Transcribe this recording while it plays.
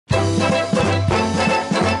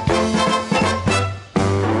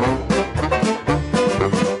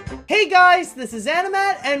guys, this is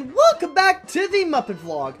Animat, and welcome back to the Muppet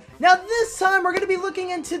Vlog. Now this time we're going to be looking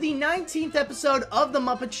into the 19th episode of The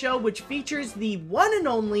Muppet Show, which features the one and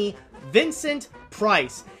only Vincent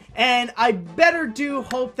Price. And I better do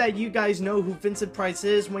hope that you guys know who Vincent Price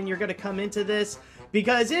is when you're going to come into this,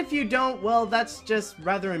 because if you don't, well, that's just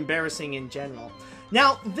rather embarrassing in general.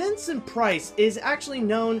 Now, Vincent Price is actually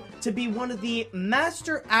known to be one of the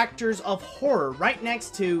master actors of horror, right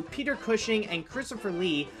next to Peter Cushing and Christopher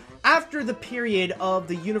Lee, after the period of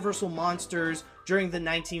the Universal monsters during the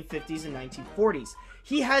 1950s and 1940s.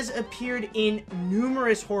 He has appeared in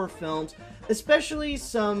numerous horror films, especially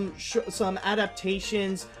some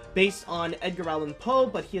adaptations based on Edgar Allan Poe,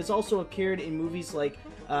 but he has also appeared in movies like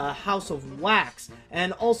House of Wax,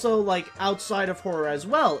 and also like outside of horror as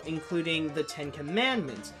well, including The Ten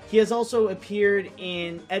Commandments. He has also appeared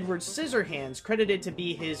in Edward Scissorhands, credited to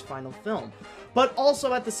be his final film. But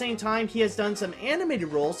also at the same time, he has done some animated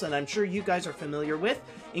roles that I'm sure you guys are familiar with,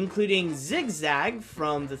 including Zigzag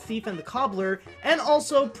from The Thief and the Cobbler, and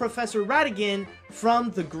also Professor Ratigan from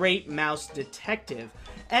The Great Mouse Detective.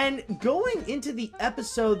 And going into the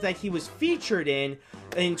episode that he was featured in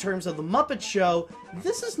terms of The Muppet Show,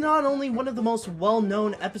 this is not only one of the most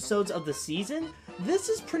well-known episodes of the season, this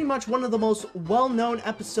is pretty much one of the most well-known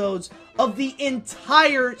episodes of the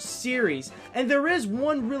entire series. And there is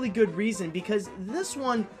one really good reason, because this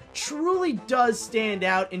one truly does stand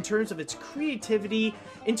out in terms of its creativity,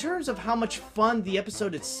 in terms of how much fun the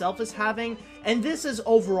episode itself is having, and this is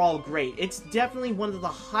overall great. It's definitely one of the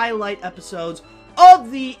highlight episodes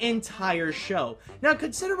of the entire show. Now,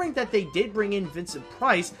 considering that they did bring in Vincent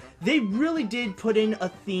Price, they really did put in a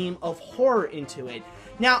theme of horror into it.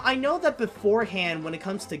 Now, I know that beforehand, when it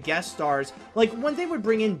comes to guest stars, like when they would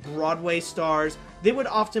bring in Broadway stars, they would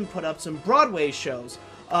often put up some Broadway shows.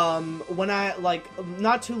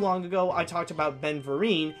 Not too long ago, I talked about Ben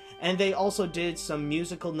Vereen, and they also did some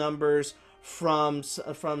musical numbers from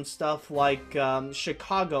stuff like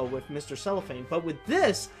Chicago with Mr. Cellophane. But with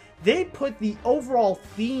this, they put the overall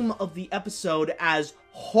theme of the episode as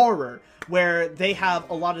horror, where they have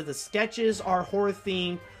a lot of the sketches are horror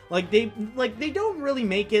themed. They don't really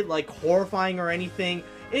make it like horrifying or anything.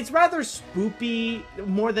 It's rather spoopy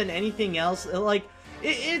more than anything else.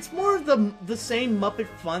 It's more of the same Muppet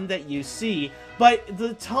fun that you see, but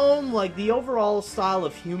the tone, like the overall style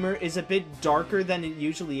of humor, is a bit darker than it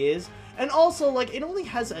usually is, and also like it only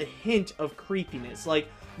has a hint of creepiness, like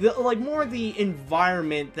more the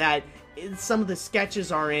environment that some of the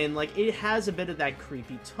sketches are in. Like, it has a bit of that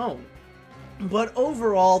creepy tone. But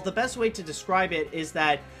overall, the best way to describe it is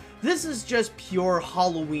that this is just pure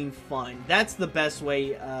Halloween fun. That's the best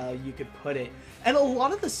way you could put it. And a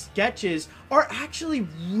lot of the sketches are actually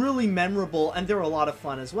really memorable, and they're a lot of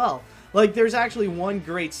fun as well. Like, there's actually one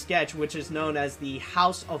great sketch, which is known as the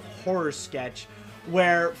House of Horror sketch,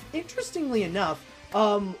 where, interestingly enough,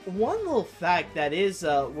 one little fact that is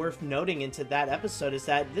worth noting into that episode is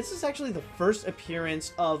that this is actually the first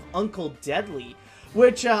appearance of Uncle Deadly,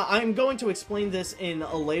 which I'm going to explain this in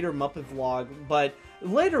a later Muppet vlog, but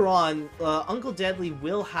later on, Uncle Deadly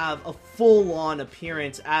will have a full-on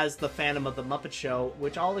appearance as the Phantom of the Muppet Show,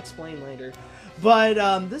 which I'll explain later.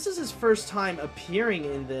 But this is his first time appearing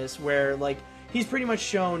in this, where, like, he's pretty much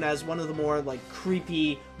shown as one of the more, like,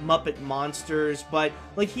 creepy Muppet monsters, but,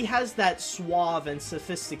 like, he has that suave and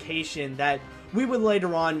sophistication that we would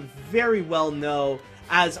later on very well know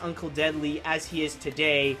as Uncle Deadly as he is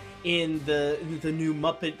today in the new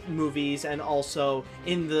Muppet movies, and also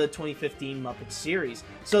in the 2015 Muppet series.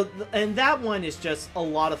 So, and that one is just a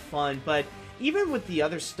lot of fun, but even with the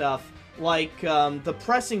other stuff, like the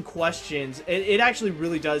pressing questions, it actually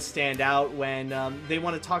really does stand out when they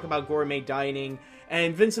want to talk about gourmet dining,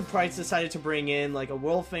 and Vincent Price decided to bring in like a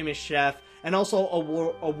world-famous chef and also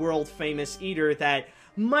a world-famous eater that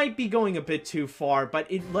might be going a bit too far, but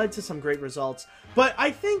it led to some great results. But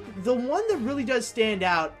I think the one that really does stand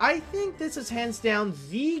out, I think this is hands down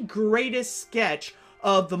the greatest sketch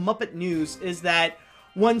of the Muppet News, is that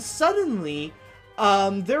when suddenly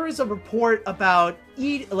there is a report about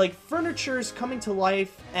furniture's coming to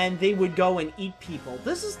life, and they would go and eat people.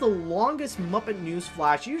 This is the longest Muppet News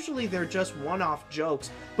flash. Usually they're just one-off jokes,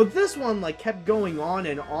 but this one like kept going on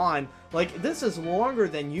and on. Like, this is longer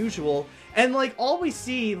than usual, and like all we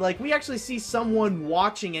see, like we actually see someone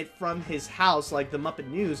watching it from his house, like the Muppet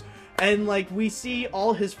News, and like we see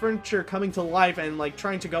all his furniture coming to life and like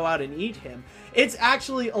trying to go out and eat him. It's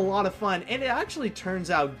actually a lot of fun, and it actually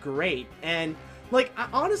turns out great. And like,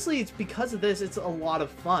 honestly, it's because of this, it's a lot of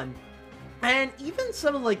fun. And even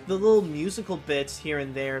some of, like, the little musical bits here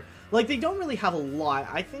and there, like, they don't really have a lot.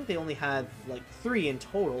 I think they only have, like, 3 in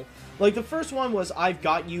total. Like, the first one was I've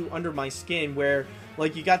Got You Under My Skin, where,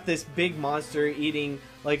 like, you got this big monster eating,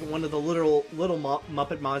 like, one of the little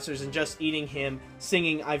Muppet monsters and just eating him,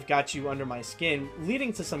 singing I've Got You Under My Skin,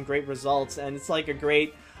 leading to some great results. And it's, like, a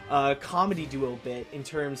great comedy duo bit in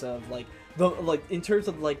terms of, like,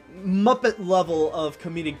 Muppet level of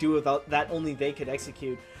comedic duo that only they could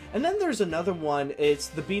execute. And then there's another one, it's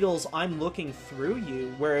the Beatles' I'm Looking Through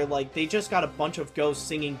You, where, like, they just got a bunch of ghosts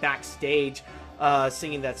singing backstage,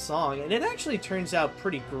 singing that song, and it actually turns out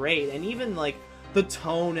pretty great, and even, like, the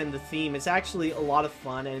tone and the theme, it's actually a lot of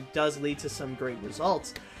fun, and it does lead to some great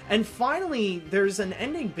results. And finally, there's an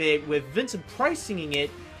ending bit with Vincent Price singing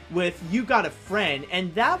it with You Got a Friend,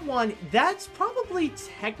 and that one, that's probably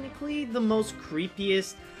technically the most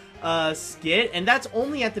creepiest skit, and that's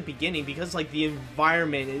only at the beginning because, like, the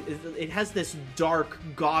environment, it has this dark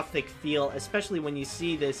gothic feel, especially when you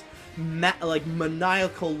see this like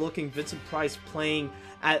maniacal looking Vincent Price playing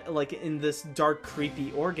at, like, in this dark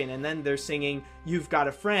creepy organ, and then they're singing You've Got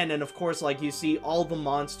a Friend, and of course, like, you see all the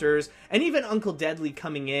monsters and even Uncle Deadly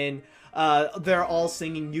coming in, they're all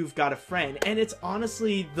singing You've Got a Friend, and it's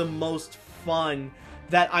honestly the most fun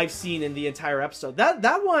that I've seen in the entire episode.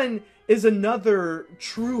 That one is another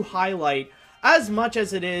true highlight, as much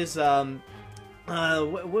as it is,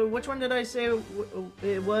 which one did I say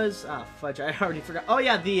it was? Ah, fudge, I already forgot. Oh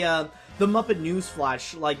yeah, the Muppet News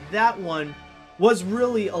Flash, like, that one was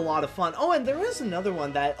really a lot of fun. Oh, and there is another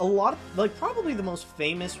one that a lot of, like, probably the most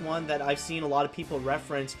famous one that I've seen a lot of people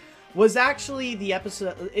reference was actually the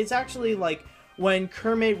episode, it's actually, like, when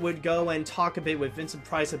Kermit would go and talk a bit with Vincent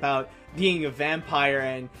Price about being a vampire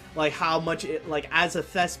and, like, how much it, like, as a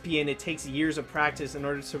thespian, it takes years of practice in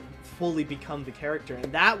order to fully become the character.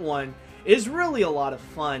 And that one is really a lot of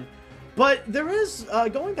fun. But there is,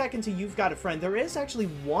 going back into You've Got a Friend, there is actually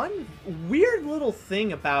one weird little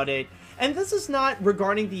thing about it. And this is not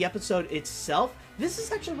regarding the episode itself. This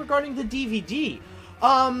is actually regarding the DVD.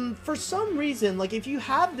 For some reason, like, if you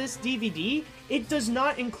have this DVD, it does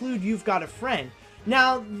not include You've Got a Friend.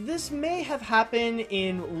 Now, this may have happened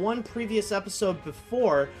in one previous episode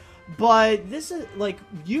before, but this is, like,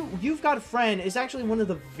 You've Got a Friend is actually one of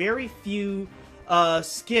the very few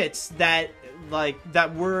skits that, like,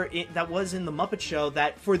 that was in the Muppet Show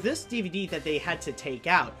that for this DVD that they had to take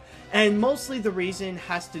out. And mostly the reason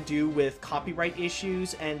has to do with copyright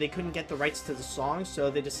issues, and they couldn't get the rights to the song, so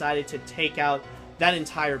they decided to take out that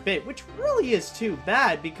entire bit, which really is too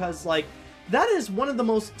bad, because, like, that is one of the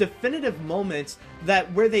most definitive moments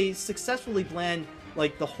where they successfully blend,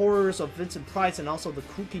 like, the horrors of Vincent Price and also the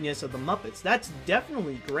kookiness of the Muppets. That's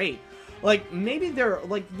definitely great. Like, maybe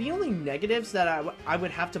the only negatives that I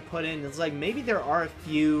would have to put in is, like, maybe there are a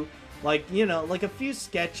few, like, you know, like, a few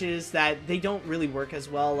sketches that they don't really work as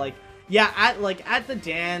well. Like, yeah, at the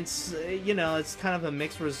dance, you know, it's kind of a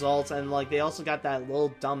mixed result, and, like, they also got that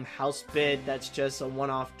little dumb house bit that's just a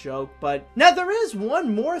one-off joke. But now there is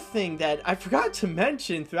one more thing that I forgot to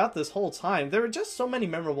mention throughout this whole time. There are just so many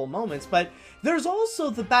memorable moments, but there's also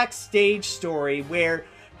the backstage story where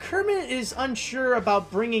Kermit is unsure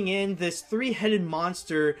about bringing in this three-headed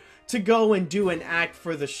monster to go and do an act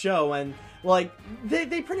for the show, and, like,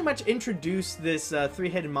 they pretty much introduced this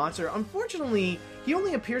three-headed monster. Unfortunately, he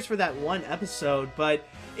only appears for that one episode, but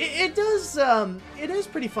it is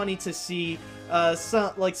pretty funny to see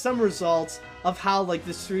some results of how, like,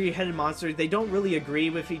 this three-headed monster, they don't really agree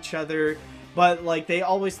with each other, but, like, they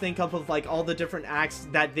always think of like, all the different acts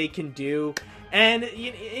that they can do. And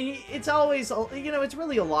it's always, you know, it's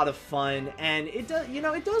really a lot of fun, and it does, you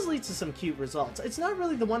know, it does lead to some cute results. It's not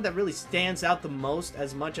really the one that really stands out the most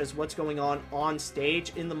as much as what's going on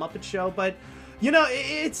stage in the Muppet Show, but, you know,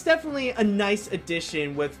 it's definitely a nice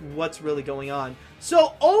addition with what's really going on.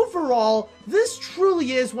 So overall, this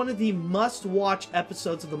truly is one of the must-watch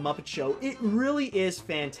episodes of the Muppet Show. It really is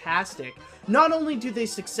fantastic. Not only do they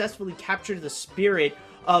successfully capture the spirit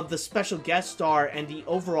of the special guest star and the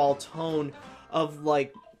overall tone of,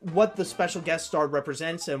 like, what the special guest star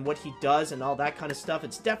represents and what he does and all that kind of stuff.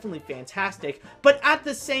 It's definitely fantastic. But at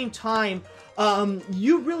the same time,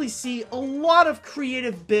 you really see a lot of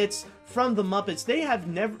creative bits from the Muppets. They have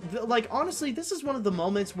never, like, honestly, this is one of the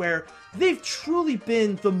moments where they've truly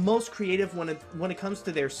been the most creative when it comes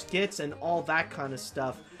to their skits and all that kind of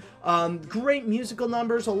stuff. Great musical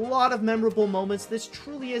numbers, a lot of memorable moments. This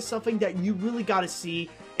truly is something that you really got to see.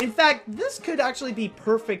 In fact, this could actually be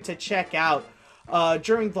perfect to check out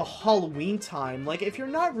during the Halloween time. Like, if you're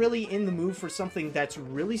not really in the mood for something that's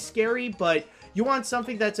really scary, but you want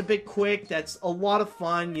something that's a bit quick, that's a lot of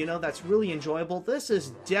fun, you know, that's really enjoyable, this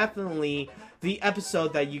is definitely the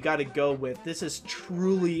episode that you got to go with. This is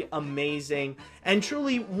truly amazing and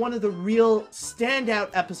truly one of the real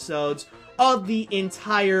standout episodes of the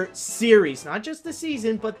entire series. Not just the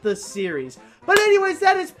season, but the series. But anyways,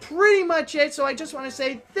 that is pretty much it. So I just want to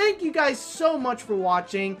say thank you guys so much for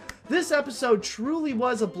watching. This episode truly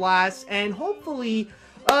was a blast, and hopefully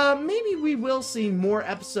maybe we will see more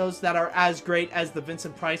episodes that are as great as the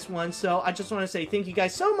Vincent Price one. So I just want to say thank you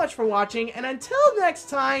guys so much for watching, and until next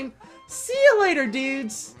time, see you later,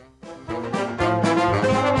 dudes!